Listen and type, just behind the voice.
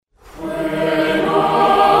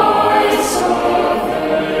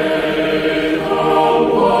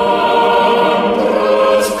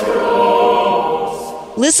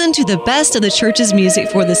you the best of the church's music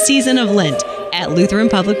for the season of Lent at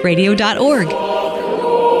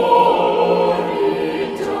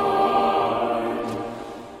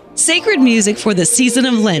LutheranPublicRadio.org. Sacred music for the season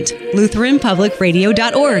of Lent,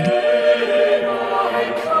 LutheranPublicRadio.org.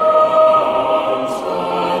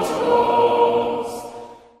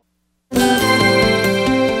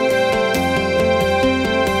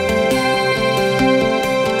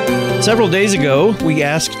 Several days ago, we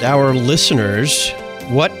asked our listeners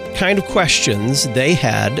what kind of questions they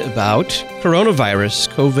had about coronavirus,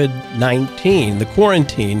 COVID-19, the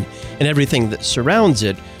quarantine, and everything that surrounds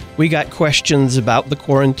it. We got questions about the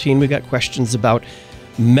quarantine. We got questions about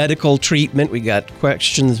medical treatment. We got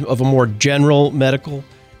questions of a more general medical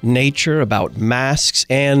nature about masks.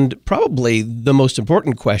 And probably the most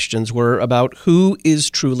important questions were about who is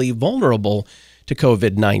truly vulnerable to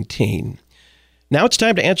COVID-19. Now it's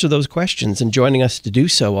time to answer those questions, and joining us to do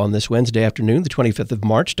so on this Wednesday afternoon, the 25th of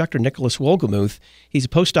March, Dr. Nicholas Wohlgemuth. He's a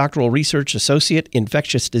postdoctoral research associate,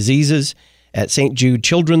 infectious diseases at St. Jude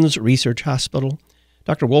Children's Research Hospital.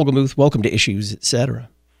 Dr. Wohlgemuth, welcome to Issues, Etc.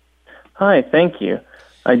 Hi, thank you.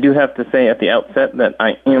 I do have to say at the outset that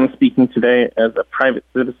I am speaking today as a private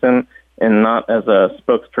citizen and not as a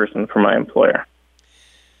spokesperson for my employer.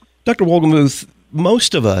 Dr. Wohlgemuth,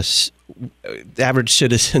 most of us, average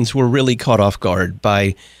citizens, were really caught off guard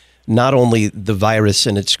by not only the virus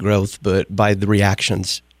and its growth, but by the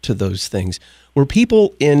reactions to those things. Were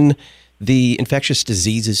people in the infectious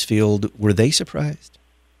diseases field, were they surprised?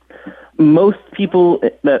 Most people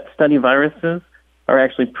that study viruses are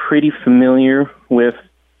actually pretty familiar with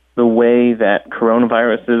the way that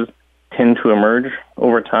coronaviruses tend to emerge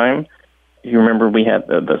over time. You remember we had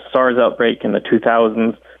the SARS outbreak in the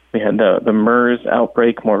 2000s. We had the MERS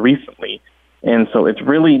outbreak more recently. And so it's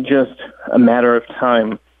really just a matter of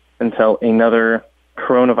time until another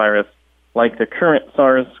coronavirus, like the current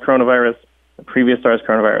SARS coronavirus, the previous SARS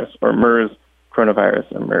coronavirus, or MERS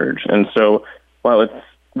coronavirus emerge. And so while it's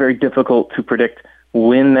very difficult to predict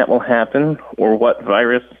when that will happen or what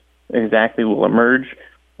virus exactly will emerge,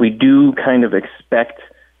 we do kind of expect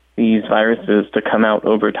these viruses to come out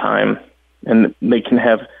over time. And they can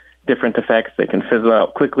have different effects. They can fizzle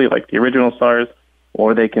out quickly like the original SARS,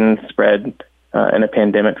 or they can spread in a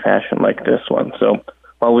pandemic fashion like this one. So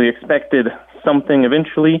while we expected something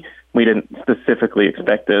eventually, we didn't specifically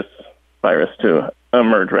expect this virus to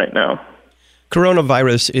emerge right now.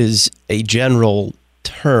 Coronavirus is a general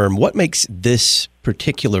term. What makes this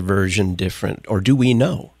particular version different, or do we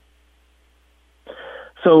know?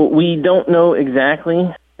 So we don't know exactly.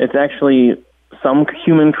 It's actually some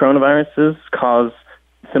human coronaviruses cause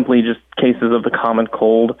simply just cases of the common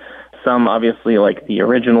cold. Some, obviously, like the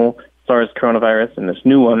original SARS coronavirus and this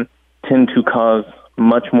new one, tend to cause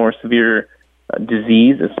much more severe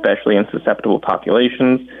disease, especially in susceptible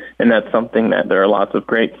populations. And that's something that there are lots of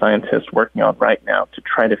great scientists working on right now to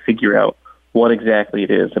try to figure out what exactly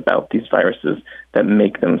it is about these viruses that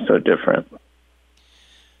make them so different.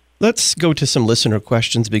 Let's go to some listener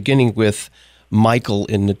questions, beginning with Michael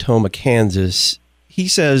in Natoma, Kansas. He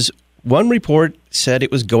says, one report said it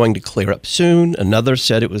was going to clear up soon. Another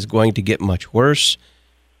said it was going to get much worse.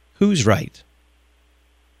 Who's right?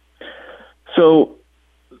 So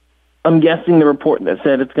I'm guessing the report that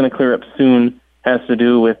said it's going to clear up soon has to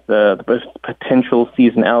do with the potential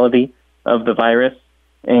seasonality of the virus.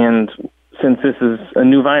 And since this is a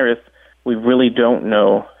new virus, we really don't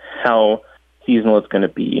know how seasonal it's going to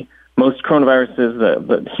be. Most coronaviruses,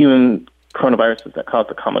 the human coronaviruses that cause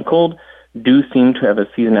the common cold, do seem to have a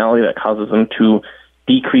seasonality that causes them to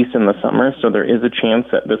decrease in the summer. So there is a chance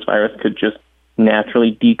that this virus could just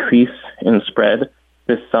naturally decrease in spread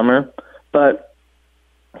this summer. But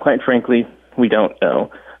quite frankly, we don't know.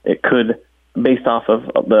 It could, based off of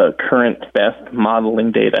the current best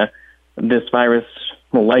modeling data, this virus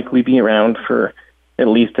will likely be around for at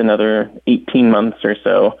least another 18 months or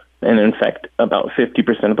so, and infect about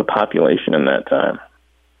 50% of the population in that time.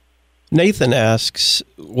 Nathan asks,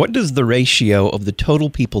 what does the ratio of the total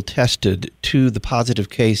people tested to the positive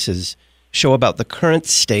cases show about the current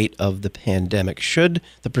state of the pandemic? Should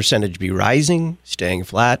the percentage be rising, staying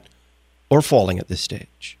flat, or falling at this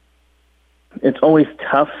stage? It's always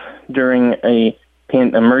tough during a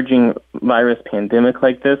emerging virus pandemic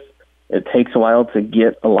like this. It takes a while to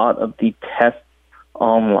get a lot of the tests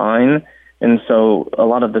online, and so a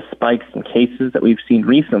lot of the spikes in cases that we've seen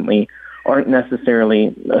recently aren't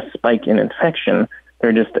necessarily a spike in infection.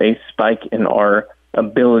 They're just a spike in our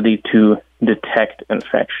ability to detect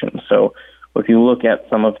infection. So if you look at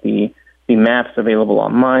some of the maps available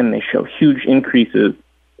online, they show huge increases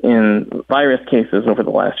in virus cases over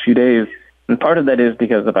the last few days. And part of that is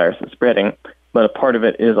because the virus is spreading. but a part of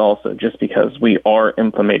it is also just because we are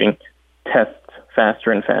implementing tests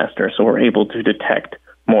faster and faster, so we're able to detect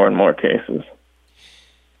more and more cases.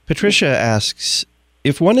 Patricia asks,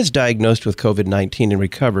 if one is diagnosed with COVID-19 and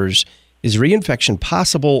recovers, is reinfection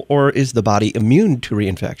possible, or is the body immune to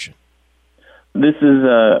reinfection? This is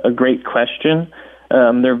a great question.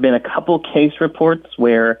 There have been a couple case reports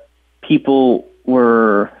where people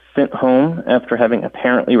were sent home after having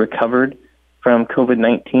apparently recovered from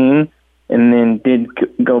COVID-19 and then did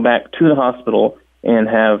go back to the hospital and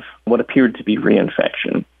have what appeared to be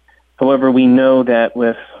reinfection. However, we know that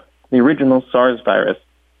with the original SARS virus,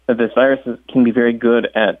 that this virus can be very good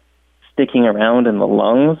at sticking around in the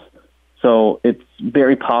lungs. So it's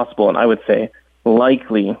very possible, and I would say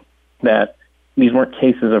likely, that these weren't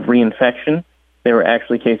cases of reinfection. They were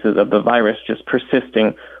actually cases of the virus just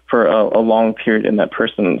persisting for a long period in that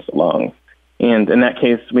person's lungs. And in that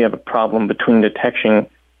case, we have a problem between detecting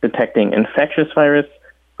infectious virus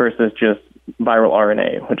versus just viral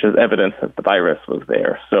RNA, which is evidence that the virus was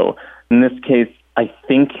there. So in this case, I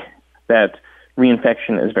think that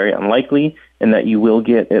reinfection is very unlikely and that you will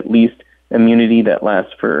get at least immunity that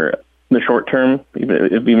lasts for the short term,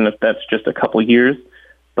 even if that's just a couple years.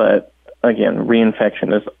 But again,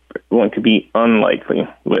 reinfection is going to be unlikely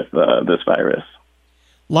with this virus.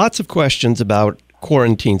 Lots of questions about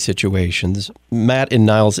quarantine situations. Matt in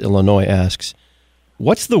Niles, Illinois asks,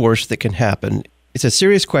 what's the worst that can happen? It's a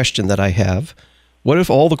serious question that I have. What if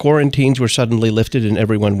all the quarantines were suddenly lifted and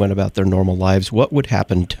everyone went about their normal lives? What would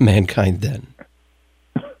happen to mankind then?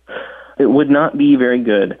 It would not be very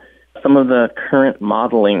good. Some of the current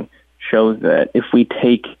modeling shows that if we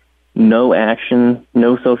take no action,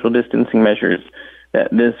 no social distancing measures,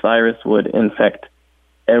 that this virus would infect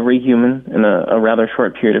every human in a rather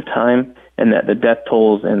short period of time, and that the death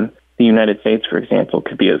tolls in the United States, for example,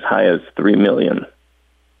 could be as high as 3 million.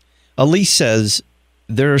 Elise says,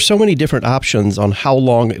 there are so many different options on how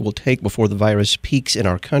long it will take before the virus peaks in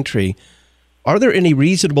our country. Are there any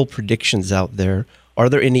reasonable predictions out there? Are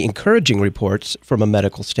there any encouraging reports from a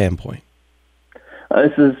medical standpoint?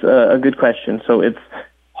 This is a good question. So it's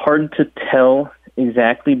hard to tell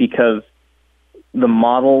exactly because the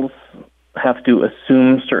models have to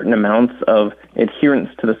assume certain amounts of adherence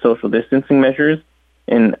to the social distancing measures.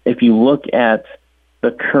 And if you look at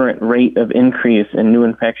the current rate of increase in new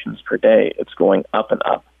infections per day, it's going up and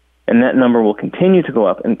up. And that number will continue to go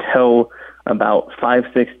up until about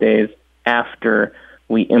 5-6 days after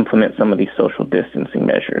we implement some of these social distancing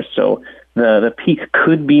measures. So the peak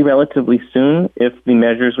could be relatively soon if the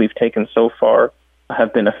measures we've taken so far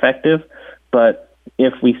have been effective. But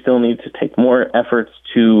if we still need to take more efforts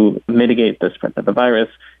to mitigate the spread of the virus,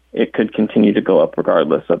 it could continue to go up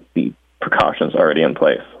regardless of the precautions already in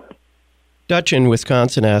place. Dutch in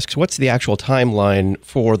Wisconsin asks, what's the actual timeline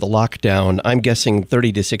for the lockdown? I'm guessing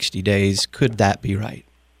 30 to 60 days. Could that be right?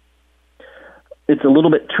 It's a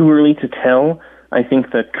little bit too early to tell. I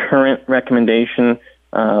think the current recommendation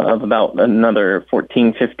of about another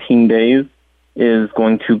 14, 15 days is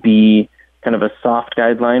going to be kind of a soft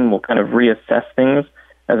guideline. We'll kind of reassess things.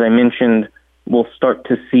 As I mentioned, we'll start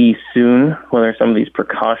to see soon whether some of these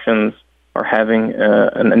precautions are having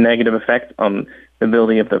a negative effect on the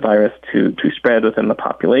ability of the virus to spread within the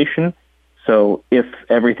population. So if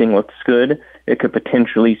everything looks good, you could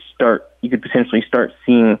potentially start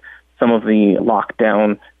seeing some of the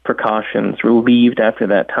lockdown precautions relieved after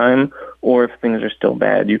that time, or if things are still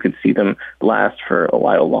bad, you could see them last for a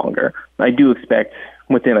while longer. I do expect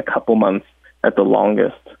within a couple months at the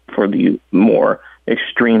longest for the more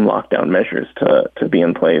extreme lockdown measures to be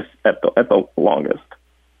in place at the longest.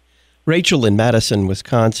 Rachel in Madison,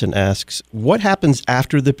 Wisconsin asks, what happens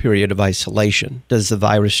after the period of isolation? Does the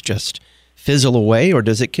virus just fizzle away or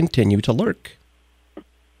does it continue to lurk?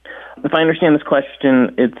 If I understand this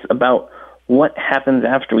question, it's about what happens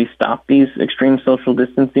after we stop these extreme social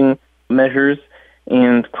distancing measures.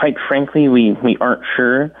 And quite frankly, we aren't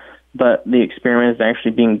sure, but the experiment is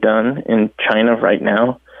actually being done in China right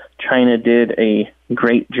now. China did a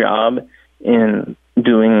great job in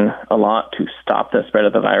doing a lot to stop the spread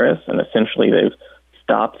of the virus, and essentially they've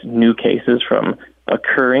stopped new cases from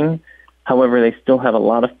occurring. However, they still have a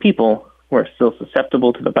lot of people who are still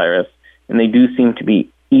susceptible to the virus, and they do seem to be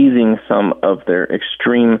easing some of their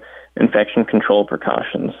extreme infection control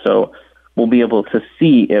precautions. So we'll be able to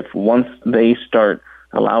see if once they start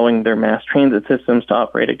allowing their mass transit systems to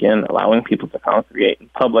operate again, allowing people to congregate in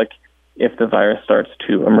public, if the virus starts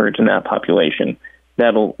to emerge in that population,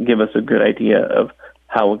 that'll give us a good idea of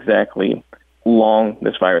how exactly long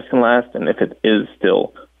this virus can last and if it is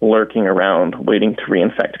still lurking around waiting to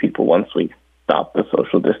reinfect people once we stop the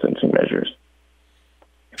social distancing measures.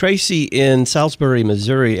 Tracy in Salisbury,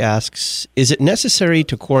 Missouri asks, is it necessary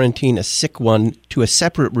to quarantine a sick one to a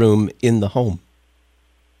separate room in the home?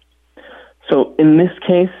 So in this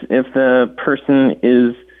case, if the person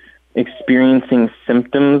is experiencing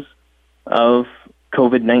symptoms of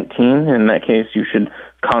COVID-19, in that case, you should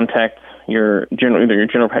contact either your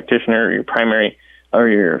general practitioner or your primary or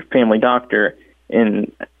your family doctor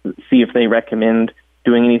and see if they recommend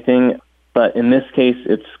doing anything. But in this case,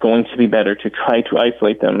 it's going to be better to try to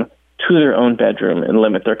isolate them to their own bedroom and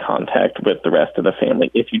limit their contact with the rest of the family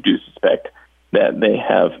if you do suspect that they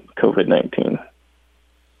have COVID-19.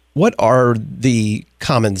 What are the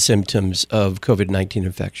common symptoms of COVID-19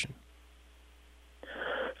 infection?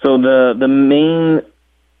 So the main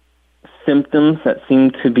symptoms that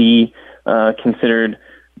seem to be considered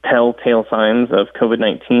telltale signs of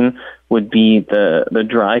COVID-19 would be the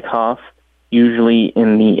dry cough, usually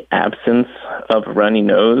in the absence of a runny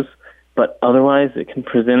nose, but otherwise it can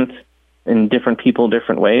present in different people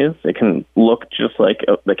different ways. It can look just like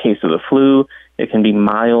the case of the flu. It can be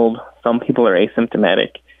mild. Some people are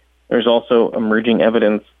asymptomatic. There's also emerging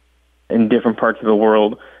evidence in different parts of the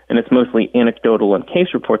world, and it's mostly anecdotal and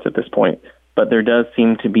case reports at this point, but there does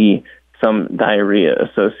seem to be some diarrhea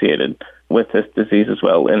associated with this disease as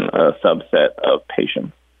well in a subset of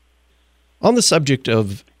patients. On the subject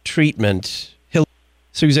of treatment,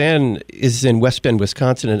 Suzanne is in West Bend,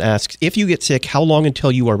 Wisconsin, and asks, if you get sick, how long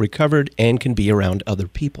until you are recovered and can be around other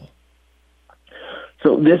people?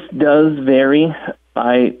 So this does vary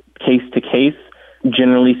by case to case.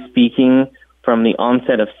 Generally speaking, from the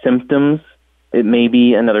onset of symptoms, it may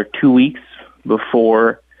be another 2 weeks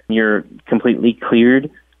before you're completely cleared.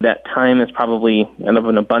 That time is probably of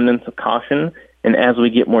an abundance of caution, and as we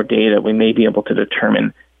get more data, we may be able to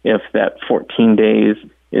determine if that 14 days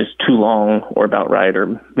is too long or about right,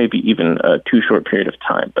 or maybe even a too short period of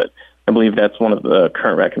time. But I believe that's one of the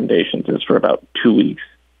current recommendations, is for about 2 weeks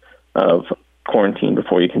of quarantine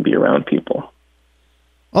before you can be around people.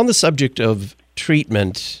 On the subject of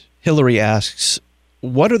treatment, Hillary asks,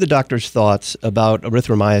 what are the doctor's thoughts about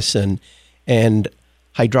erythromycin and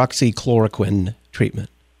hydroxychloroquine treatment?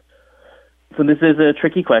 So this is a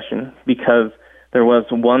tricky question because there was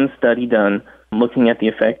one study done looking at the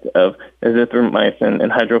effect of azithromycin and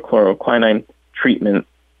hydrochloroquine treatment,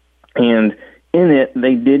 and in it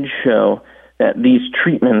they did show that these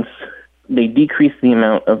treatments, they decrease the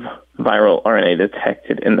amount of viral RNA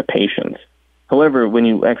detected in the patients. However, when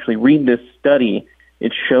you actually read this study,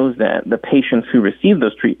 it shows that the patients who received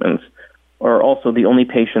those treatments are also the only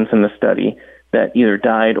patients in the study that either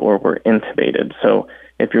died or were intubated. So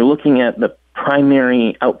if you're looking at the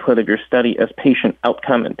primary output of your study as patient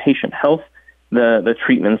outcome and patient health, the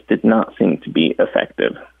treatments did not seem to be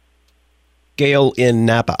effective. Gail in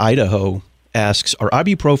Napa, Idaho asks, are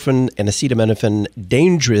ibuprofen and acetaminophen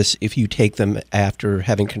dangerous if you take them after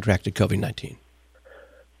having contracted COVID-19?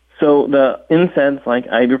 So the NSAIDs like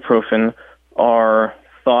ibuprofen are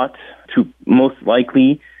thought to most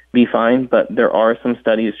likely be fine, but there are some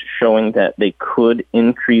studies showing that they could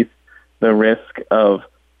increase the risk of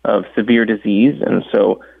severe disease. And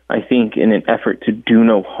so I think in an effort to do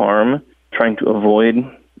no harm, trying to avoid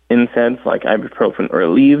NSAIDs like ibuprofen or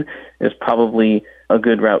Aleve is probably a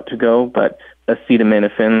good route to go, but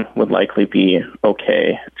acetaminophen would likely be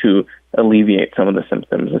okay to alleviate some of the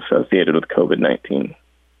symptoms associated with COVID-19.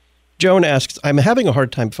 Joan asks, I'm having a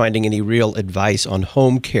hard time finding any real advice on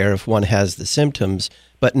home care if one has the symptoms,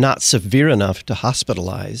 but not severe enough to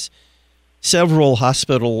hospitalize. Several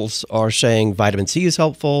hospitals are saying vitamin C is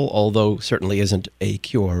helpful, although certainly isn't a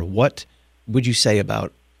cure. What would you say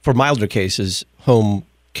about, for milder cases, home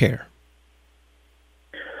care?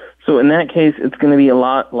 So in that case, it's going to be a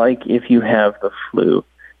lot like if you have the flu.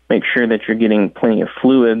 Make sure that you're getting plenty of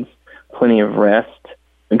fluids, plenty of rest,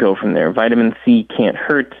 and go from there. Vitamin C can't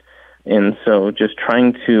hurt. And so just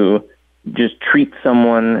trying to just treat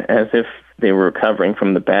someone as if they were recovering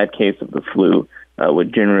from the bad case of the flu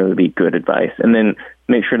would generally be good advice. And then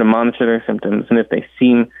make sure to monitor their symptoms. And if they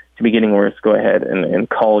seem to be getting worse, go ahead and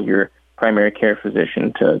call your primary care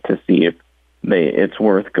physician to see if it's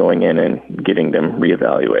worth going in and getting them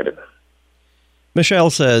reevaluated.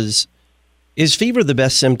 Michelle says, is fever the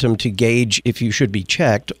best symptom to gauge if you should be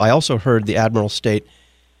checked? I also heard the Admiral state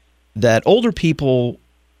that older people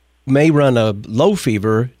may run a low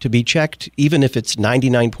fever to be checked, even if it's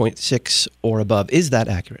 99.6 or above. Is that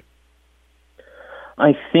accurate?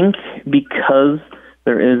 I think because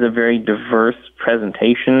there is a very diverse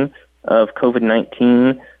presentation of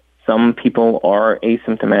COVID-19, some people are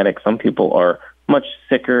asymptomatic, some people are much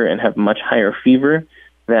sicker and have much higher fever,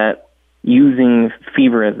 that using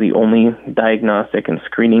fever as the only diagnostic and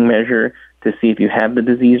screening measure to see if you have the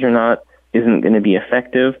disease or not isn't going to be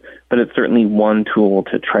effective, but it's certainly one tool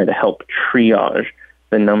to try to help triage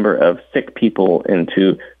the number of sick people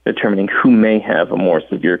into determining who may have a more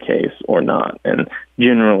severe case or not. And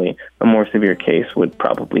generally, a more severe case would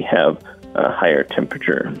probably have a higher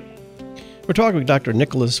temperature. We're talking with Dr.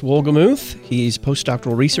 Nicholas Wohlgemuth. He's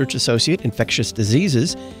Postdoctoral Research Associate, Infectious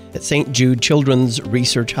Diseases at St. Jude Children's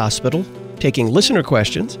Research Hospital, taking listener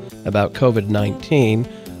questions about COVID-19.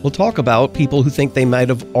 We'll talk about people who think they might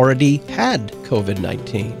have already had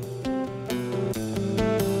COVID-19.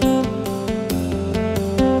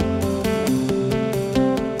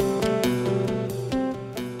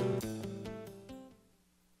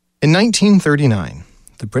 In 1939,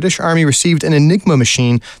 the British Army received an Enigma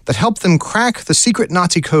machine that helped them crack the secret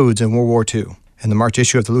Nazi codes in World War II. In the March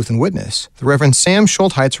issue of the Lutheran Witness, the Reverend Sam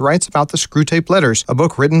Schultheitz writes about the Screwtape Letters, a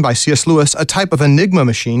book written by C.S. Lewis, a type of Enigma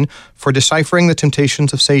machine for deciphering the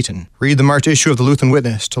temptations of Satan. Read the March issue of the Lutheran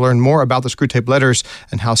Witness to learn more about the Screwtape Letters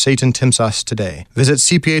and how Satan tempts us today. Visit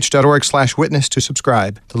cph.org/witness to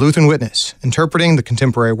subscribe. The Lutheran Witness, interpreting the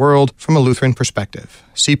contemporary world from a Lutheran perspective.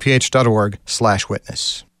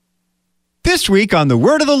 cph.org/witness. This week on The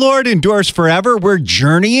Word of the Lord Endures Forever, we're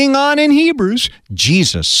journeying on in Hebrews,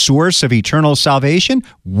 Jesus, source of eternal salvation,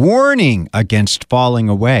 warning against falling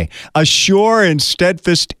away, a sure and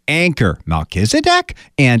steadfast anchor, Melchizedek,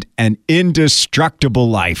 and an indestructible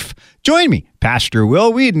life. Join me, Pastor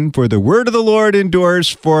Will Whedon, for The Word of the Lord Endures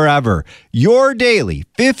Forever, your daily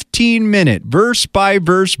 15-minute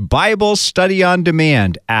verse-by-verse Bible study on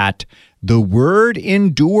demand at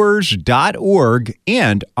thewordendures.org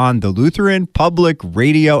and on the Lutheran Public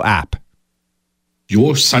Radio app.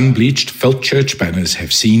 Your sun-bleached felt church banners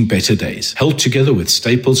have seen better days. Held together with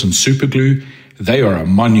staples and superglue, they are a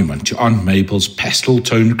monument to Aunt Mabel's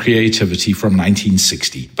pastel-toned creativity from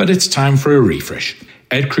 1960. But it's time for a refresh.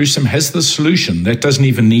 Ad Crucem has the solution that doesn't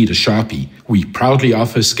even need a Sharpie. We proudly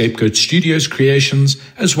offer Scapegoat Studios creations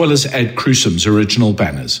as well as Ad Crucem's original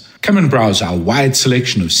banners. Come and browse our wide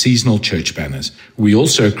selection of seasonal church banners. We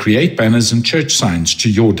also create banners and church signs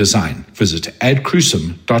to your design. Visit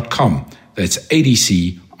adcrucem.com. That's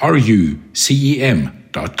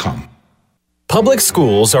ADCRUCEM.com. Public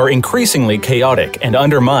schools are increasingly chaotic and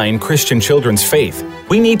undermine Christian children's faith.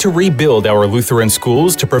 We need to rebuild our Lutheran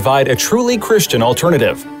schools to provide a truly Christian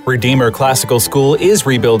alternative. Redeemer Classical School is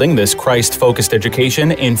rebuilding this Christ-focused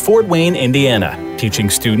education in Fort Wayne, Indiana, teaching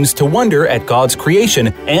students to wonder at God's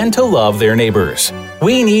creation and to love their neighbors.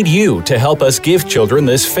 We need you to help us give children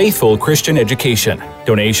this faithful Christian education.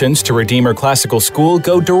 Donations to Redeemer Classical School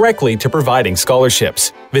go directly to providing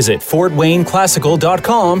scholarships. Visit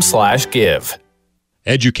fortwayneclassical.com/give.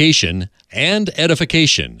 Education and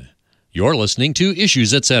edification. You're listening to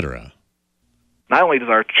Issues, Etc. Not only does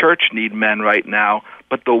our church need men right now,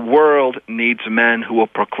 but the world needs men who will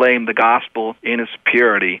proclaim the gospel in its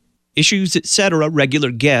purity. Issues, Etc. regular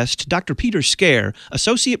guest, Dr. Peter Scare,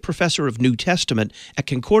 Associate Professor of New Testament at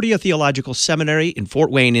Concordia Theological Seminary in Fort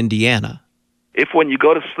Wayne, Indiana. If when you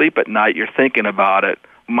go to sleep at night you're thinking about it,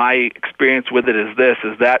 my experience with it is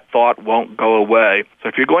that thought won't go away. So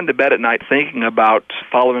if you're going to bed at night thinking about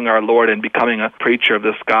following our Lord and becoming a preacher of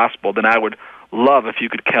this gospel, then I would love if you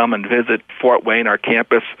could come and visit Fort Wayne, our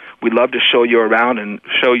campus. We'd love to show you around and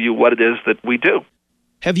show you what it is that we do.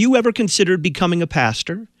 Have you ever considered becoming a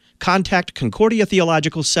pastor? Contact Concordia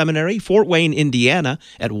Theological Seminary, Fort Wayne, Indiana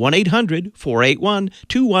at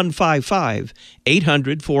 1-800-481-2155,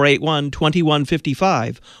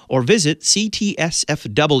 800-481-2155, or visit ctsfw.edu.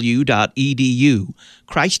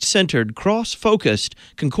 Christ-centered, cross-focused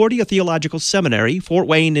Concordia Theological Seminary, Fort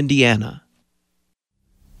Wayne, Indiana.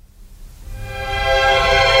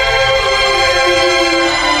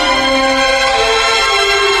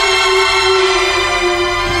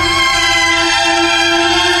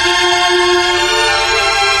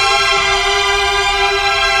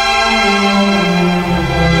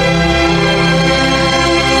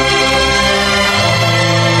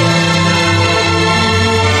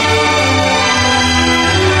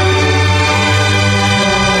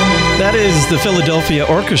 That is the Philadelphia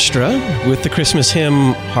Orchestra with the Christmas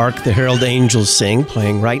hymn, Hark the Herald Angels Sing,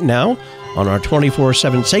 playing right now on our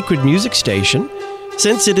 24/7 sacred music station.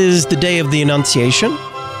 Since it is the day of the Annunciation,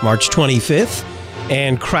 March 25th,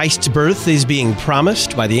 and Christ's birth is being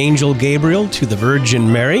promised by the angel Gabriel to the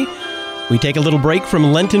Virgin Mary, we take a little break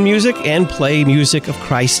from Lenten music and play music of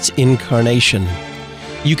Christ's incarnation.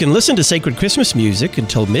 You can listen to Sacred Christmas music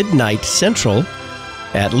until midnight Central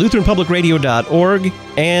at LutheranPublicRadio.org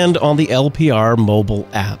and on the LPR mobile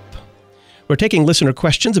app. We're taking listener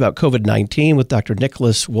questions about COVID-19 with Dr.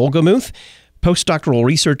 Nicholas Wohlgemuth, Postdoctoral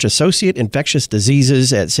Research Associate, Infectious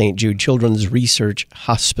Diseases at St. Jude Children's Research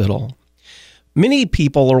Hospital. Many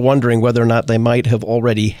people are wondering whether or not they might have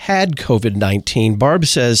already had COVID-19. Barb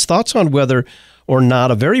says thoughts on whether or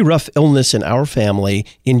not a very rough illness in our family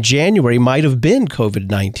in January might have been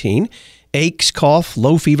COVID-19. Aches, cough,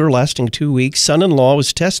 low fever lasting 2 weeks. Son-in-law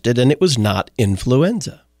was tested and it was not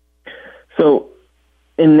influenza. So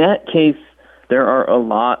in that case, there are a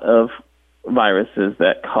lot of viruses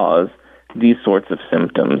that cause these sorts of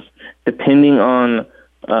symptoms. Depending on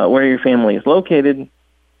where your family is located,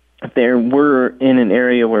 if there were in an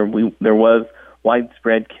area where there was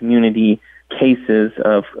widespread community cases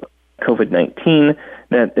of COVID-19,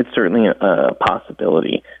 that it's certainly a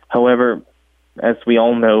possibility. However, as we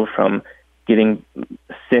all know from getting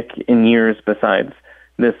sick in years besides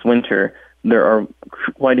this winter, there are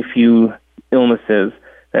quite a few illnesses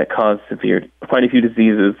that cause quite a few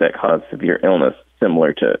diseases that cause severe illness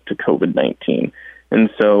similar to COVID-19. And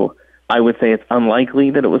so I would say it's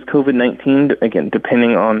unlikely that it was COVID-19, again,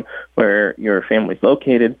 depending on where your family's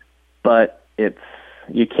located, but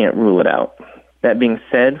you can't rule it out. That being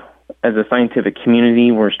said, as a scientific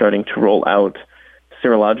community, we're starting to roll out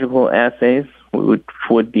serological assays. We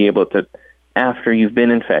would be able to, after you've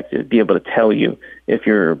been infected, be able to tell you if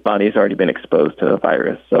your body's already been exposed to the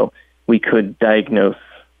virus. So we could diagnose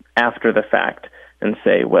after the fact and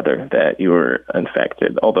say whether that you were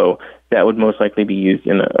infected, although that would most likely be used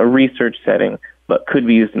in a research setting, but could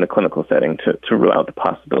be used in a clinical setting to rule out the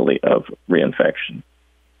possibility of reinfection.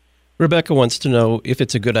 Rebecca wants to know if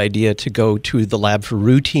it's a good idea to go to the lab for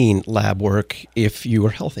routine lab work if you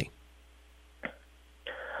are healthy.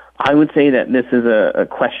 I would say that this is a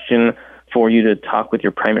question for you to talk with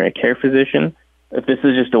your primary care physician. If this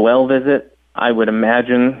is just a well visit, I would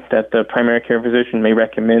imagine that the primary care physician may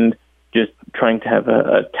recommend just trying to have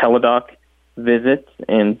a teledoc visit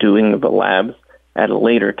and doing the labs at a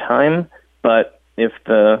later time. But if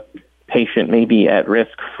the patient may be at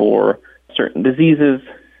risk for certain diseases,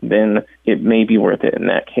 then it may be worth it in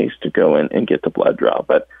that case to go in and get the blood draw.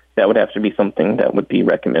 But that would have to be something that would be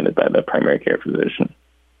recommended by the primary care physician.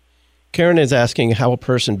 Karen is asking how a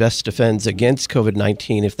person best defends against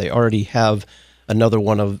COVID-19 if they already have another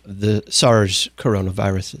one of the SARS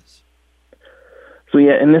coronaviruses. So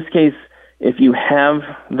yeah, in this case, if you have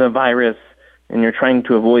the virus and you're trying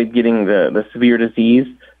to avoid getting the severe disease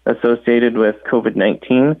associated with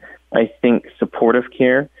COVID-19, I think supportive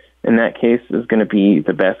care in that case is going to be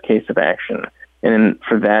the best case of action. And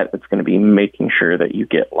for that, it's going to be making sure that you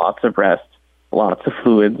get lots of rest, lots of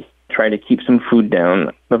fluids, try to keep some food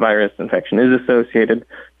down. The virus infection is associated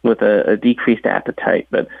with a decreased appetite,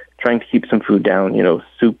 but trying to keep some food down,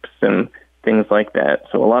 soups and things like that.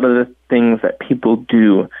 So a lot of the things that people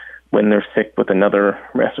do when they're sick with another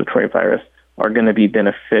respiratory virus are going to be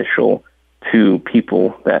beneficial to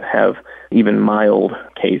people that have even mild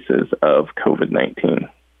cases of COVID-19.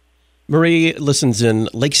 Marie listens in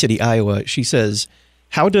Lake City, Iowa. She says,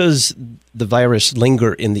 how does the virus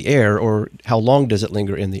linger in the air, or how long does it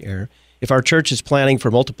linger in the air? If our church is planning for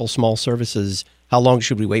multiple small services, how long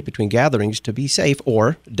should we wait between gatherings to be safe,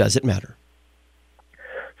 or does it matter?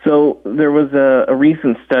 So there was a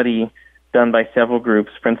recent study done by several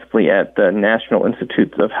groups, principally at the National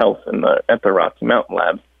Institutes of Health and at the Rocky Mountain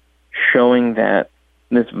Labs, showing that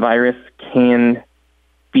this virus can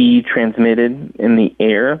be transmitted in the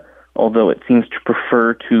air, although it seems to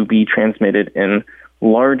prefer to be transmitted in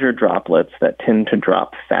larger droplets that tend to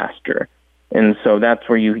drop faster. And so that's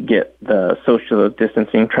where you get the social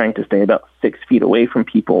distancing, trying to stay about 6 feet away from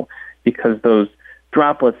people, because those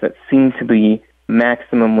droplets that seem to be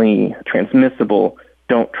maximally transmissible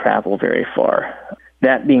don't travel very far.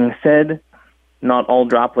 That being said, not all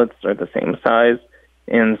droplets are the same size.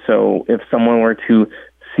 And so if someone were to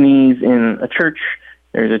sneeze in a church,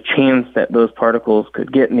 there's a chance that those particles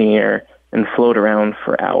could get in the air and float around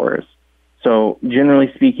for hours. So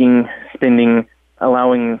generally speaking,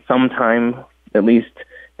 allowing some time, at least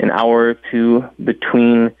an hour or two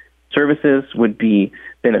between services would be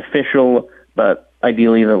beneficial, but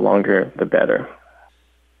ideally the longer the better.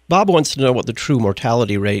 Bob wants to know what the true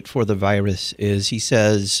mortality rate for the virus is. He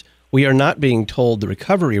says, we are not being told the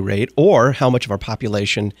recovery rate or how much of our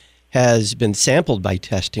population has been sampled by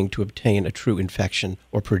testing to obtain a true infection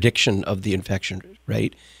or prediction of the infection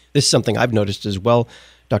rate. This is something I've noticed as well,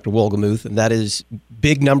 Dr. Wohlgemuth, and that is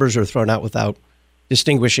big numbers are thrown out without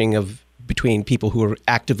distinguishing between people who are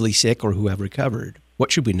actively sick or who have recovered.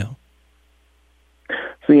 What should we know?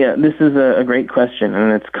 So yeah, this is a great question,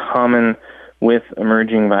 and it's common with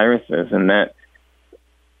emerging viruses, and that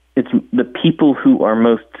it's the people who are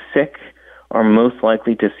most sick are most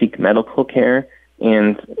likely to seek medical care.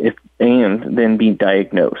 And if and then be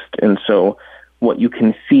diagnosed. And so what you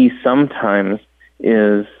can see sometimes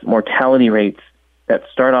is mortality rates that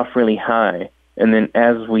start off really high, and then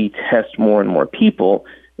as we test more and more people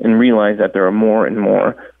and realize that there are more and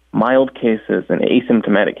more mild cases and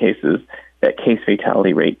asymptomatic cases, that case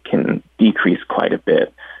fatality rate can decrease quite a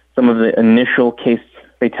bit. Some of the initial case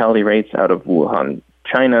fatality rates out of Wuhan,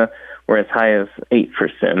 China, were as high as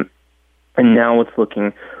 8%, and now it's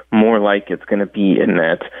looking more like it's going to be in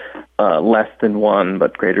that less than 1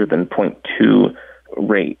 but greater than 0.2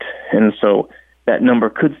 rate. And so that number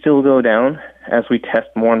could still go down as we test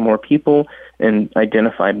more and more people and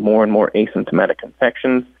identify more and more asymptomatic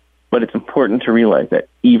infections. But it's important to realize that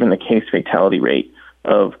even the case fatality rate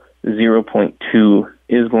of 0.2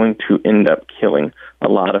 is going to end up killing a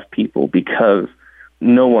lot of people because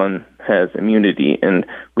no one has immunity, and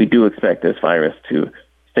we do expect this virus to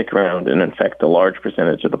stick around and infect a large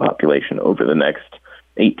percentage of the population over the next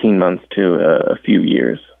 18 months to a few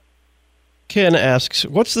years. Ken asks,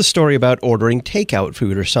 what's the story about ordering takeout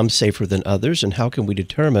food? Are some safer than others, and how can we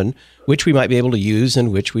determine which we might be able to use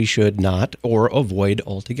and which we should not or avoid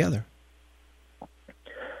altogether?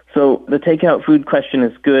 So the takeout food question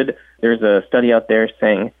is good. There's a study out there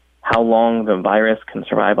saying how long the virus can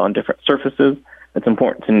survive on different surfaces. It's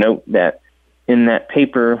important to note that in that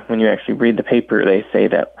paper, when you actually read the paper, they say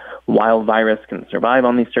that while virus can survive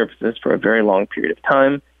on these surfaces for a very long period of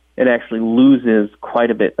time, it actually loses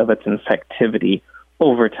quite a bit of its infectivity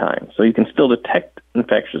over time. So you can still detect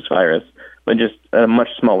infectious virus, but just a much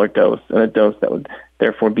smaller dose, and a dose that would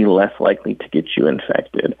therefore be less likely to get you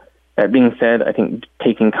infected. That being said, I think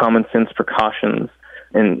taking common sense precautions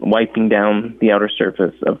and wiping down the outer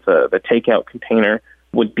surface of the takeout container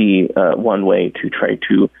would be one way to try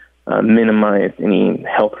to minimize any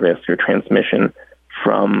health risk or transmission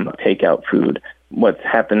from takeout food. What's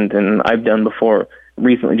happened, and I've done before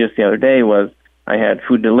recently just the other day, was I had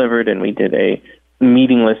food delivered and we did a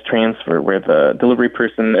meaningless transfer where the delivery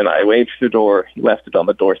person and I waved through the door, he left it on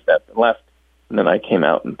the doorstep and left, and then I came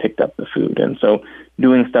out and picked up the food. And so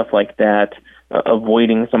doing stuff like that,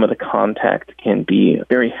 avoiding some of the contact, can be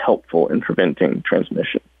very helpful in preventing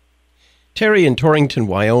transmission. Terry in Torrington,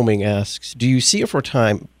 Wyoming asks, do you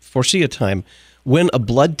foresee a time when a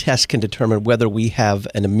blood test can determine whether we have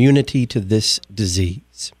an immunity to this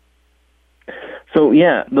disease? So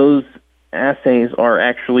yeah, those assays are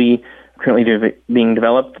actually currently being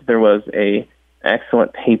developed. There was an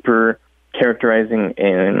excellent paper characterizing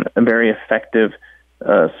a very effective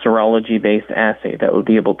serology-based assay that would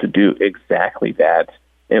be able to do exactly that.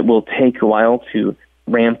 It will take a while to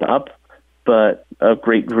ramp up, but a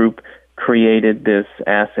great group created this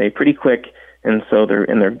assay pretty quick, and so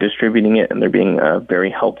they're distributing it, and they're being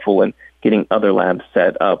very helpful in getting other labs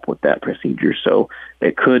set up with that procedure. So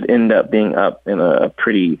it could end up being up in a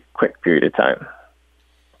pretty quick period of time.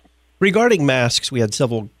 Regarding masks, we had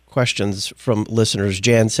several questions from listeners.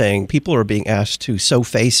 Jan saying people are being asked to sew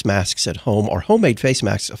face masks at home. Are homemade face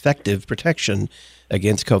masks effective protection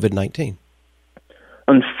against COVID-19?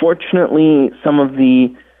 Unfortunately, some of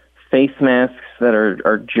the face masks that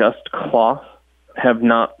are just cloth have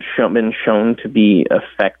not been shown to be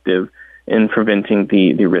effective in preventing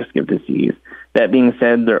the risk of disease. That being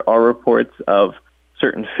said, there are reports of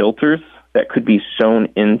certain filters that could be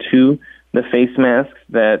sewn into the face masks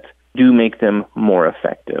that do make them more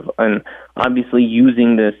effective. And obviously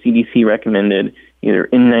using the CDC recommended either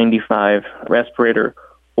N95 respirator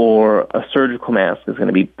or a surgical mask is going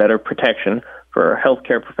to be better protection for our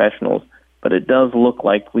healthcare professionals, but it does look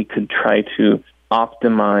like we could try to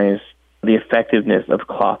optimize the effectiveness of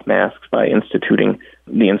cloth masks by instituting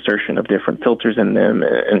the insertion of different filters in them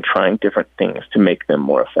and trying different things to make them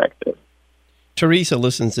more effective. Teresa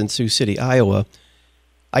listens in Sioux City, Iowa.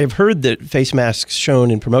 I have heard that face masks shown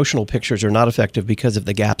in promotional pictures are not effective because of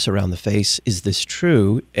the gaps around the face. Is this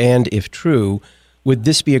true? And if true, would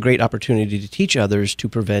this be a great opportunity to teach others to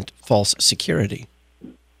prevent false security?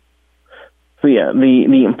 So yeah,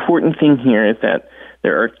 the important thing here is that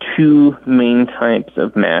there are two main types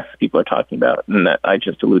of masks people are talking about and that I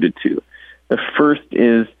just alluded to. The first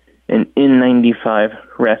is an N95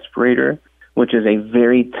 respirator, which is a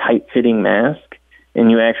very tight-fitting mask, and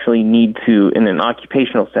you actually need to, in an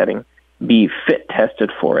occupational setting, be fit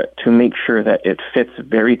tested for it to make sure that it fits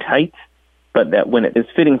very tight, but that when it is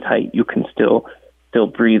fitting tight, you can still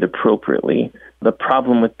breathe appropriately. The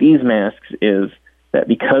problem with these masks is that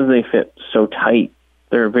because they fit so tight,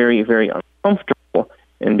 they're very, very uncomfortable.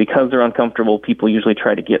 And because they're uncomfortable, people usually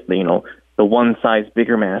try to get the one size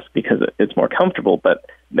bigger mask because it's more comfortable, but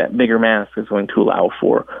that bigger mask is going to allow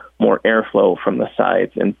for more airflow from the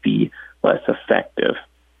sides and be less effective.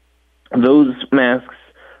 Those masks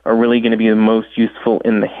are really going to be the most useful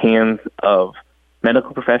in the hands of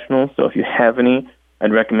medical professionals. So if you have any,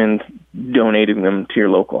 I'd recommend donating them to your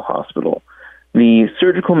local hospital. The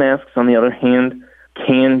surgical masks, on the other hand,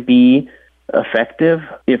 can be effective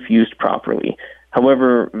if used properly.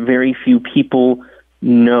 However, very few people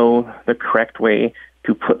know the correct way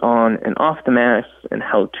to put on and off the masks and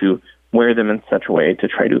how to wear them in such a way to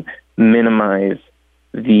try to minimize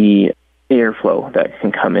the airflow that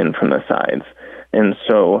can come in from the sides. And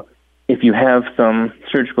so if you have some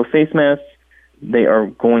surgical face masks, they are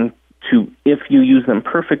going to, if you use them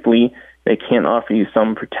perfectly, they can offer you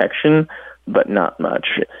some protection, but not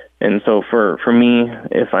much. And so for me,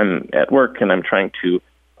 if I'm at work and I'm trying to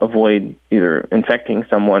avoid either infecting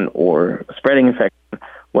someone or spreading infection,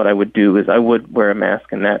 what I would do is I would wear a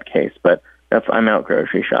mask in that case. But if I'm out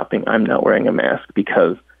grocery shopping, I'm not wearing a mask,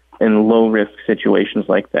 because in low-risk situations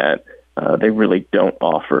like that, they really don't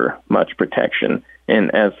offer much protection.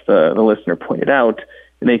 And as the listener pointed out,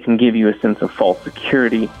 they can give you a sense of false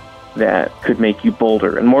security that could make you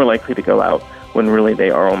bolder and more likely to go out when really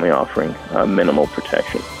they are only offering minimal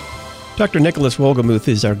protection. Dr. Nicholas Wohlgemuth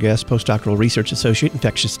is our guest, postdoctoral research associate,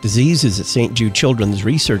 infectious diseases at St. Jude Children's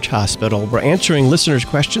Research Hospital. We're answering listeners'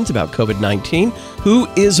 questions about COVID-19. Who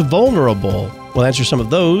is vulnerable? We'll answer some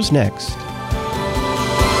of those next.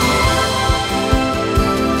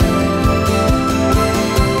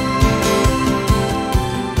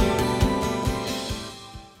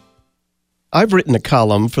 I've written a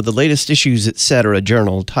column for the latest Issues Etc.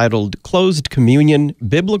 journal titled Closed Communion,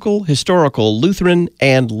 Biblical, Historical, Lutheran,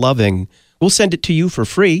 and Loving. We'll send it to you for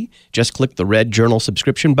free. Just click the red journal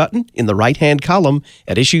subscription button in the right-hand column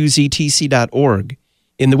at issuesetc.org.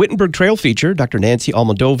 In the Wittenberg Trail feature, Dr. Nancy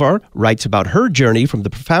Almodovar writes about her journey from the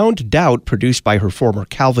profound doubt produced by her former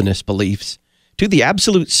Calvinist beliefs to the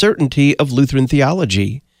absolute certainty of Lutheran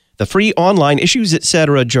theology. The free online Issues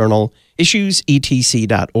Etc. journal,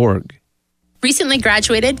 issuesetc.org. Recently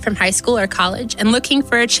graduated from high school or college and looking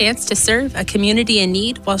for a chance to serve a community in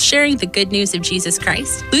need while sharing the good news of Jesus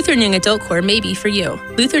Christ? Lutheran Young Adult Corps may be for you.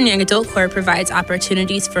 Lutheran Young Adult Corps provides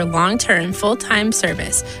opportunities for long-term, full-time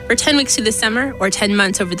service for 10 weeks through the summer or 10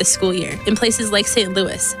 months over the school year in places like St.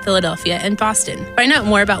 Louis, Philadelphia, and Boston. Find out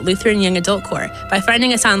more about Lutheran Young Adult Corps by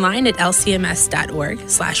finding us online at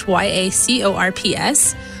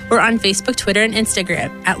lcms.org/YACORPS or on Facebook, Twitter, and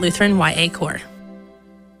Instagram at Lutheran YA Corps.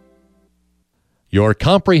 Your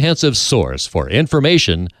comprehensive source for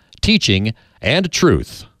information, teaching, and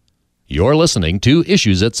truth. You're listening to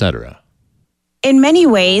Issues Etc. In many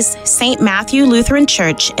ways, St. Matthew Lutheran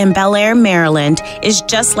Church in Bel Air, Maryland is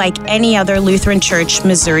just like any other Lutheran Church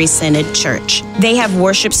Missouri Synod church. They have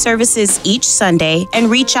worship services each Sunday and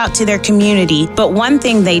reach out to their community, but one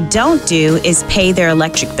thing they don't do is pay their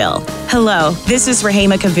electric bill. Hello, this is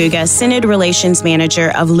Rahema Kavuga, Synod Relations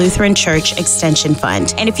Manager of Lutheran Church Extension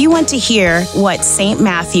Fund. And if you want to hear what St.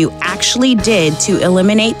 Matthew actually did to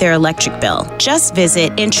eliminate their electric bill, just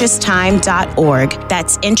visit interesttime.org.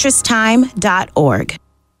 That's interesttime.org.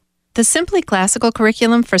 The Simply Classical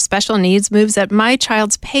curriculum for special needs moves at my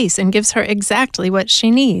child's pace and gives her exactly what she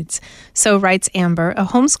needs. So writes Amber, a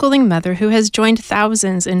homeschooling mother who has joined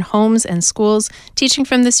thousands in homes and schools teaching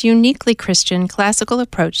from this uniquely Christian classical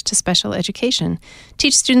approach to special education.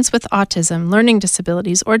 Teach students with autism, learning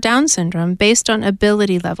disabilities, or Down syndrome based on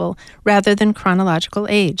ability level rather than chronological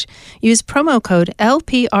age. Use promo code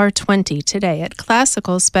LPR20 today at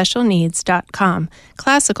classicalspecialneeds.com.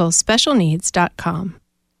 classicalspecialneeds.com.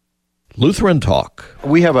 Lutheran Talk.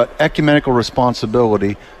 We have an ecumenical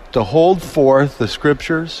responsibility to hold forth the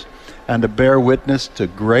Scriptures and to bear witness to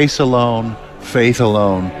grace alone, faith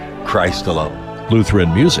alone, Christ alone.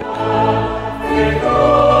 Lutheran music.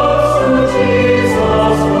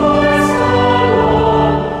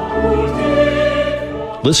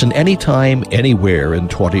 Listen anytime, anywhere in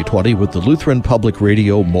 2020 with the Lutheran Public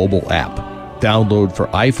Radio mobile app. Download for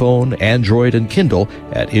iPhone, Android, and Kindle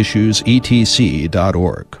at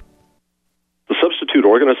issuesetc.org. The Substitute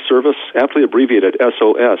Organist Service, aptly abbreviated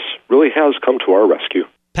SOS, really has come to our rescue.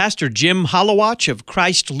 Pastor Jim Hollowatch of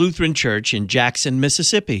Christ Lutheran Church in Jackson,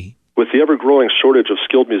 Mississippi. With the ever-growing shortage of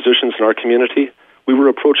skilled musicians in our community, we were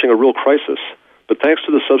approaching a real crisis. But thanks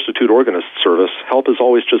to the Substitute Organist Service, help is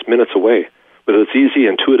always just minutes away. With its easy,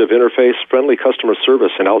 intuitive interface, friendly customer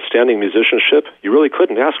service, and outstanding musicianship, you really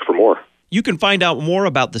couldn't ask for more. You can find out more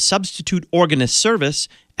about the Substitute Organist Service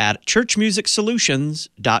at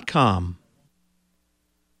churchmusicsolutions.com.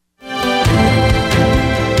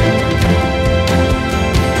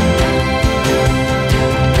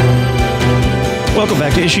 Welcome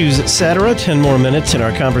back to Issues Etc. 10 more minutes in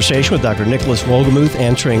our conversation with Dr. Nicholas Wohlgemuth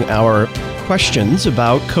answering our questions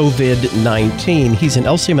about COVID-19. He's an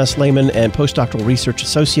LCMS layman and postdoctoral research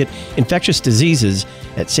associate, infectious diseases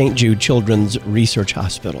at St. Jude Children's Research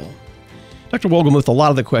Hospital. Dr. Wohlgemuth, a lot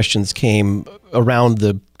of the questions came around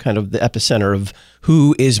the kind of the epicenter of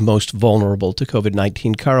who is most vulnerable to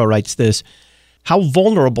COVID-19. Caro writes this: how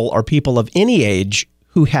vulnerable are people of any age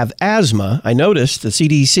who have asthma? I noticed the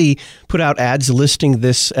CDC put out ads listing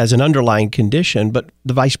this as an underlying condition, but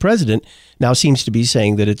the vice president now seems to be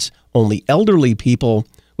saying that it's only elderly people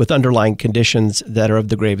with underlying conditions that are of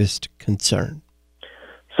the gravest concern.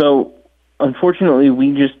 So, unfortunately,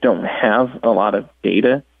 we just don't have a lot of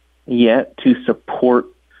data yet to support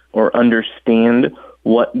or understand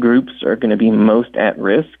what groups are going to be most at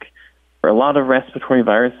risk. For a lot of respiratory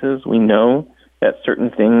viruses, we know that certain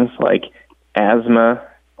things like asthma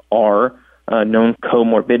are known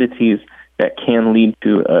comorbidities that can lead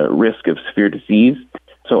to a risk of severe disease.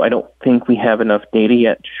 So I don't think we have enough data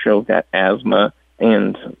yet to show that asthma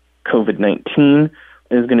and COVID-19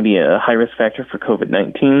 is going to be a high-risk factor for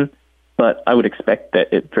COVID-19, but I would expect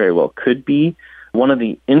that it very well could be. One of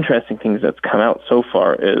the interesting things that's come out so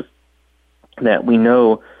far is that we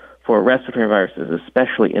know for respiratory viruses,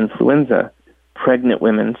 especially influenza, pregnant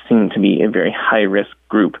women seem to be a very high-risk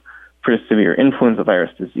group for severe influenza virus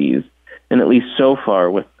disease. And at least so far,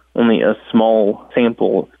 with only a small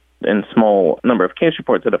sample and small number of case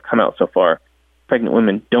reports that have come out so far, pregnant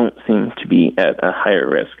women don't seem to be at a higher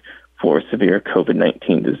risk for severe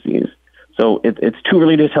COVID-19 disease. So it's too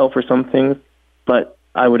early to tell for some things, but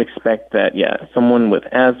I would expect that, someone with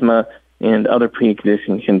asthma and other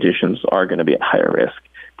pre-existing conditions are going to be at higher risk.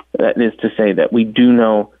 That is to say that we do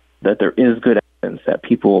know that there is good evidence that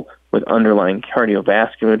people with underlying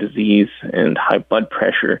cardiovascular disease and high blood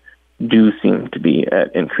pressure do seem to be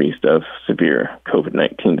at increased of severe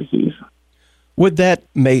COVID-19 disease. Would that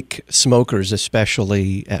make smokers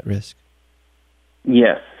especially at risk?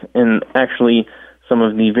 Yes, and actually some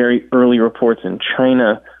of the very early reports in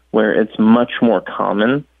China where it's much more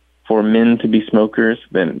common for men to be smokers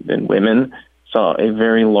than women saw a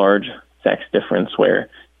very large sex difference where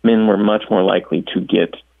men were much more likely to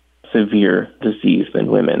get severe disease than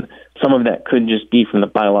women. Some of that could just be from the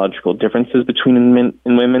biological differences between men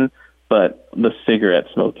and women, but the cigarette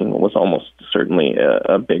smoking was almost certainly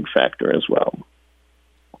a big factor as well.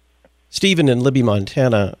 Stephen in Libby,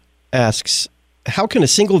 Montana asks, how can a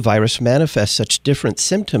single virus manifest such different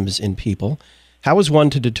symptoms in people? How is one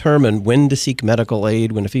to determine when to seek medical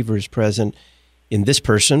aid when a fever is present in this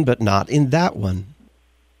person but not in that one?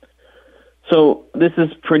 So this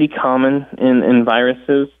is pretty common in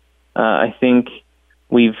viruses. I think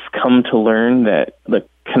we've come to learn that the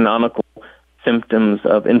canonical symptoms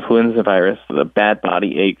of influenza virus, the bad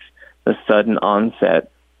body aches, the sudden onset,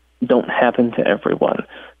 don't happen to everyone.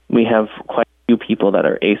 We have quite a few people that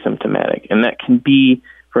are asymptomatic, and that can be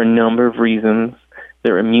for a number of reasons.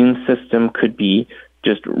 Their immune system could be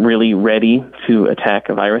just really ready to attack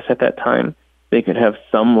a virus at that time. They could have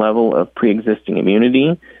some level of pre-existing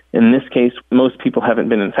immunity. In this case, most people haven't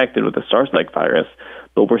been infected with the SARS-like virus,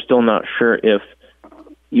 but we're still not sure if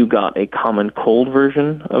you got a common cold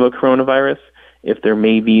version of a coronavirus, if there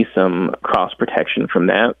may be some cross-protection from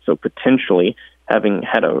that. So potentially having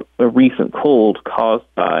had a recent cold caused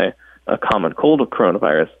by a common cold of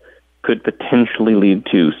coronavirus could potentially lead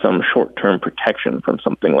to some short-term protection from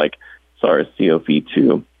something like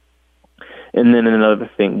SARS-CoV-2. And then another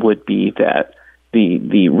thing would be that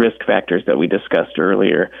the risk factors that we discussed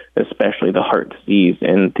earlier, especially the heart disease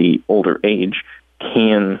and the older age,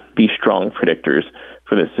 can be strong predictors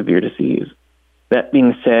for the severe disease. That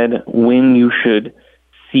being said, when you should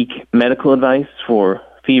seek medical advice for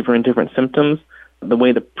fever and different symptoms, the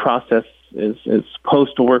way the process is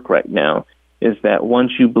supposed to work right now is that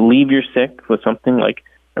once you believe you're sick with something like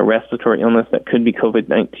a respiratory illness that could be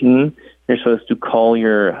COVID-19, you're supposed to call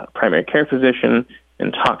your primary care physician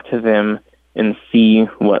and talk to them and see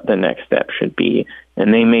what the next step should be.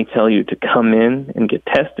 And they may tell you to come in and get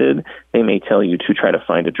tested. They may tell you to try to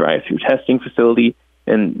find a drive-through testing facility.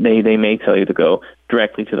 And they may tell you to go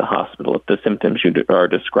directly to the hospital if the symptoms you are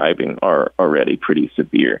describing are already pretty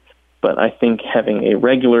severe. But I think having a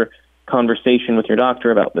regular conversation with your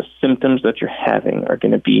doctor about the symptoms that you're having are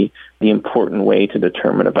going to be the important way to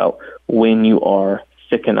determine about when you are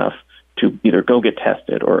sick enough to either go get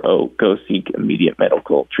tested or go seek immediate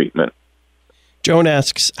medical treatment. Joan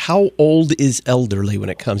asks, how old is elderly when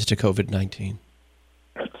it comes to COVID-19?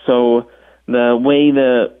 So the way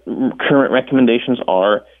the current recommendations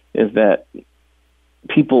are is that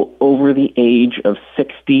people over the age of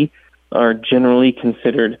 60 are generally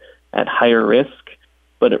considered at higher risk.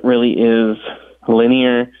 but it really is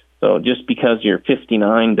linear. So just because you're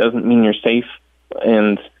 59 doesn't mean you're safe,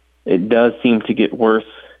 and it does seem to get worse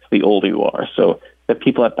the older you are. So the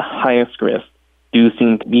people at the highest risk do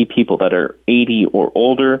seem to be people that are 80 or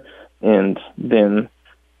older, and then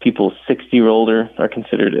people 60 or older are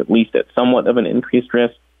considered at least at somewhat of an increased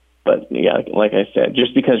risk. But yeah, like I said,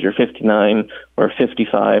 just because you're 59 or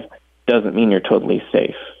 55 doesn't mean you're totally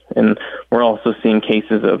safe. And we're also seeing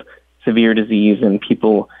cases of severe disease in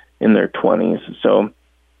people in their 20s. So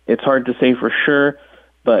it's hard to say for sure,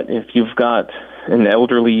 but if you've got an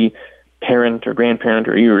elderly parent or grandparent,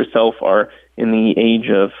 or you yourself are in the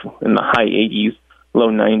high 80s, low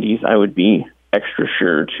 90s, I would be extra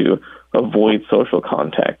sure to avoid social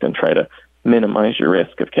contact and try to minimize your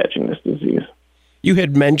risk of catching this disease. You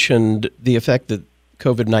had mentioned the effect that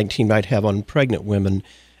COVID-19 might have on pregnant women.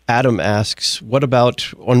 Adam asks, what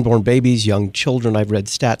about unborn babies, young children? I've read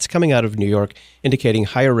stats coming out of New York indicating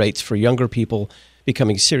higher rates for younger people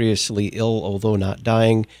becoming seriously ill, although not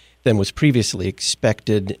dying, than was previously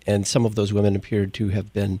expected, and some of those women appeared to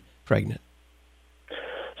have been pregnant.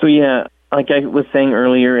 So yeah, like I was saying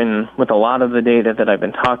earlier, and with a lot of the data that I've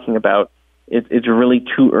been talking about, it's really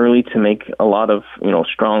too early to make a lot of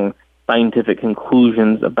strong scientific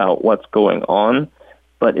conclusions about what's going on.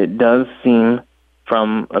 But it does seem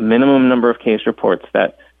from a minimum number of case reports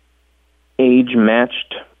that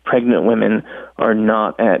age-matched pregnant women are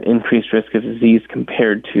not at increased risk of disease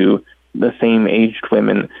compared to the same aged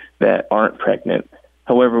women that aren't pregnant.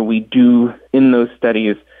 However, we do, in those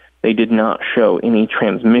studies, they did not show any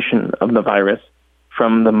transmission of the virus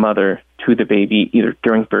from the mother to the baby, either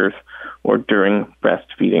during birth or during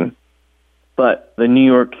breastfeeding. But the New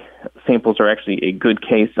York samples are actually a good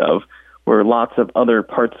case of where lots of other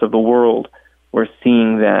parts of the world we're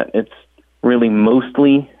seeing that it's really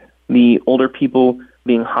mostly the older people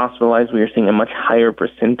being hospitalized. We are seeing a much higher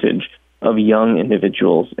percentage of young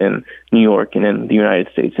individuals in New York and in the United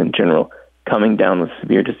States in general coming down with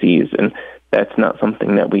severe disease. And that's not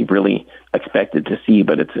something that we really expected to see,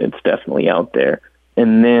 but it's definitely out there.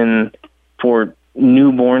 And then for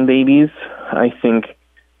newborn babies, I think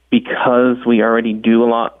because we already do a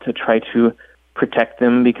lot to try to protect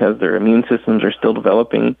them because their immune systems are still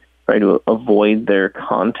developing, try to avoid their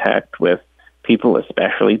contact with people,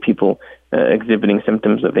 especially people exhibiting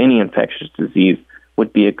symptoms of any infectious disease,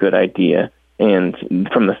 would be a good idea. And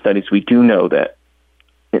from the studies, we do know that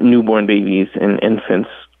newborn babies and infants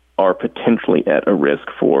are potentially at a risk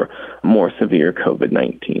for more severe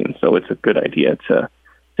COVID-19. So it's a good idea to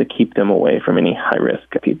keep them away from any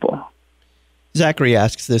high-risk people. Zachary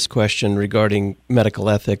asks this question regarding medical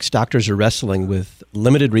ethics. Doctors are wrestling with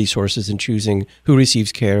limited resources in choosing who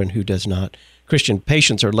receives care and who does not. Christian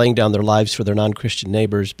patients are laying down their lives for their non-Christian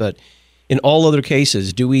neighbors, but in all other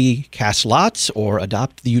cases, do we cast lots or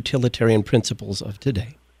adopt the utilitarian principles of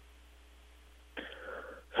today?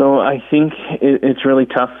 So I think it's really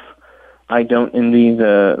tough. I don't envy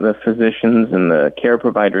the physicians and the care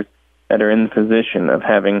providers that are in the position of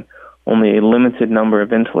having only a limited number of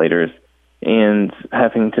ventilators and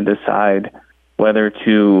having to decide whether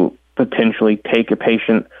to potentially take a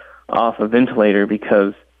patient off a ventilator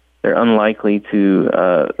because they're unlikely to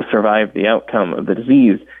survive the outcome of the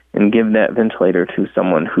disease and give that ventilator to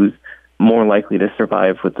someone who's more likely to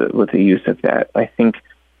survive with the use of that. I think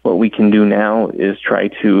what we can do now is try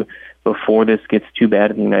to, before this gets too bad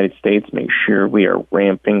in the United States, make sure we are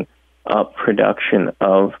ramping up production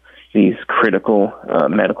of these critical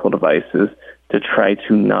medical devices to try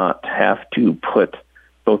to not have to put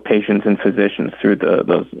both patients and physicians through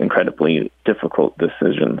those incredibly difficult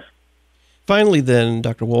decisions. Finally, then,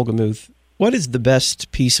 Dr. Wohlgemuth, what is the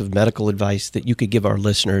best piece of medical advice that you could give our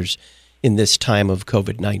listeners in this time of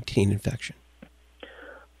COVID-19 infection?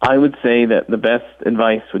 I would say that the best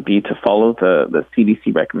advice would be to follow the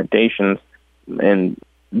CDC recommendations and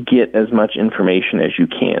get as much information as you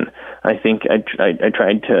can. I think I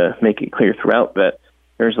tried to make it clear throughout that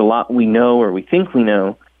there's a lot we know or we think we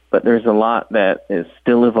know, but there's a lot that is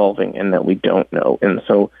still evolving and that we don't know. And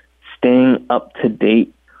so staying up to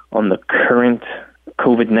date on the current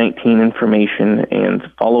COVID-19 information and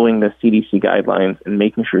following the CDC guidelines and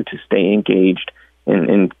making sure to stay engaged.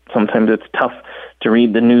 And sometimes it's tough to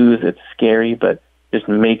read the news, it's scary, but just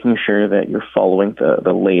making sure that you're following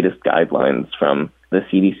the latest guidelines from the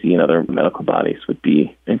CDC and other medical bodies would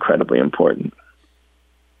be incredibly important.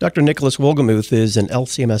 Dr. Nicholas Wohlgemuth is an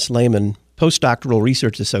LCMS layman, postdoctoral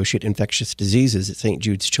research associate infectious diseases at St.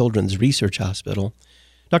 Jude's Children's Research Hospital.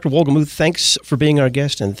 Dr. Wohlgemuth, thanks for being our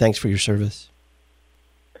guest and thanks for your service.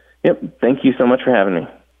 Yep, thank you so much for having me.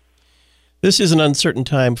 This is an uncertain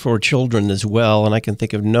time for children as well, and I can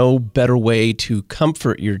think of no better way to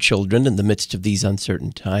comfort your children in the midst of these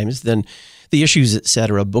uncertain times than the Issues,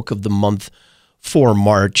 Etc. Book of the Month for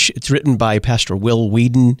March. It's written by Pastor Will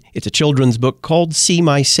Whedon. It's a children's book called See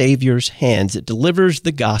My Savior's Hands. It delivers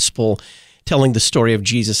the gospel, telling the story of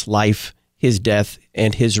Jesus' life, his death,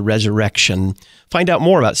 and his resurrection. Find out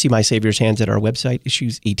more about See My Savior's Hands at our website,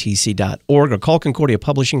 issuesetc.org, or call Concordia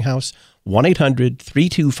Publishing House,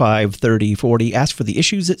 1-800-325-3040. Ask for the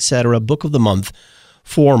Issues, Etc. Book of the Month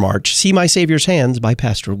for March. See My Savior's Hands by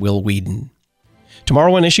Pastor Will Whedon.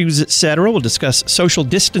 Tomorrow on Issues, Etc., we'll discuss social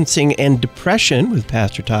distancing and depression with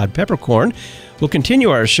Pastor Todd Peppercorn. We'll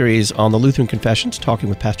continue our series on the Lutheran Confessions, talking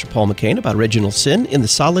with Pastor Paul McCain about original sin in the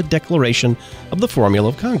solid declaration of the Formula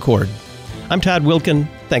of Concord. I'm Todd Wilkin.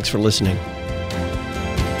 Thanks for listening.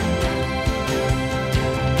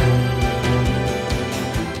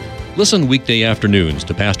 Listen weekday afternoons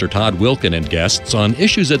to Pastor Todd Wilkin and guests on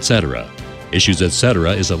Issues, Etc. Issues,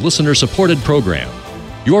 Etc. is a listener-supported program.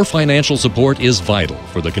 Your financial support is vital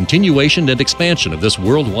for the continuation and expansion of this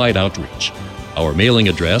worldwide outreach. Our mailing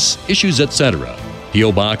address, Issues, Etc.,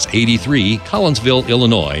 P.O. Box 83, Collinsville,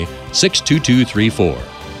 Illinois, 62234.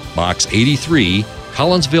 Box 83,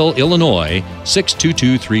 Collinsville, Illinois,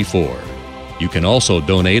 62234. You can also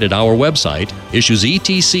donate at our website,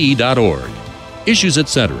 issuesetc.org. Issues,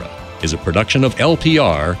 Etc. is a production of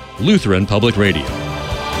LPR, Lutheran Public Radio.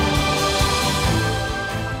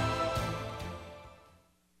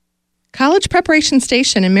 College Preparation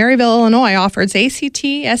Station in Maryville, Illinois offers ACT,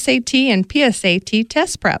 SAT, and PSAT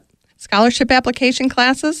test prep, scholarship application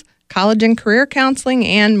classes, college and career counseling,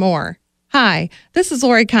 and more. Hi, this is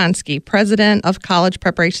Lori Konski, president of College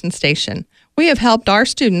Preparation Station. We have helped our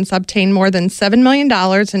students obtain more than $7 million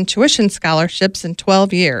in tuition scholarships in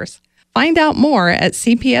 12 years. Find out more at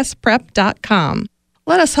cpsprep.com.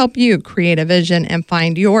 Let us help you create a vision and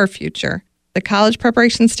find your future. The College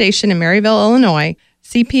Preparation Station in Maryville, Illinois,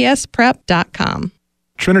 cpsprep.com.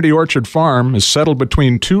 Trinity Orchard Farm is settled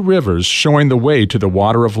between two rivers, showing the way to the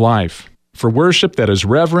water of life. For worship that is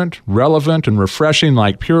reverent, relevant, and refreshing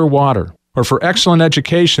like pure water, or for excellent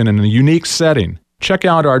education in a unique setting, check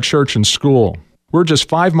out our church and school. We're just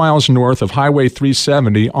 5 miles north of Highway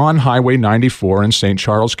 370 on Highway 94 in St.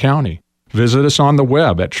 Charles County. Visit us on the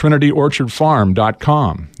web at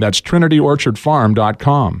trinityorchardfarm.com. That's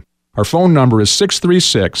trinityorchardfarm.com. Our phone number is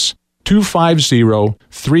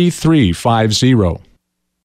 636-250-3350.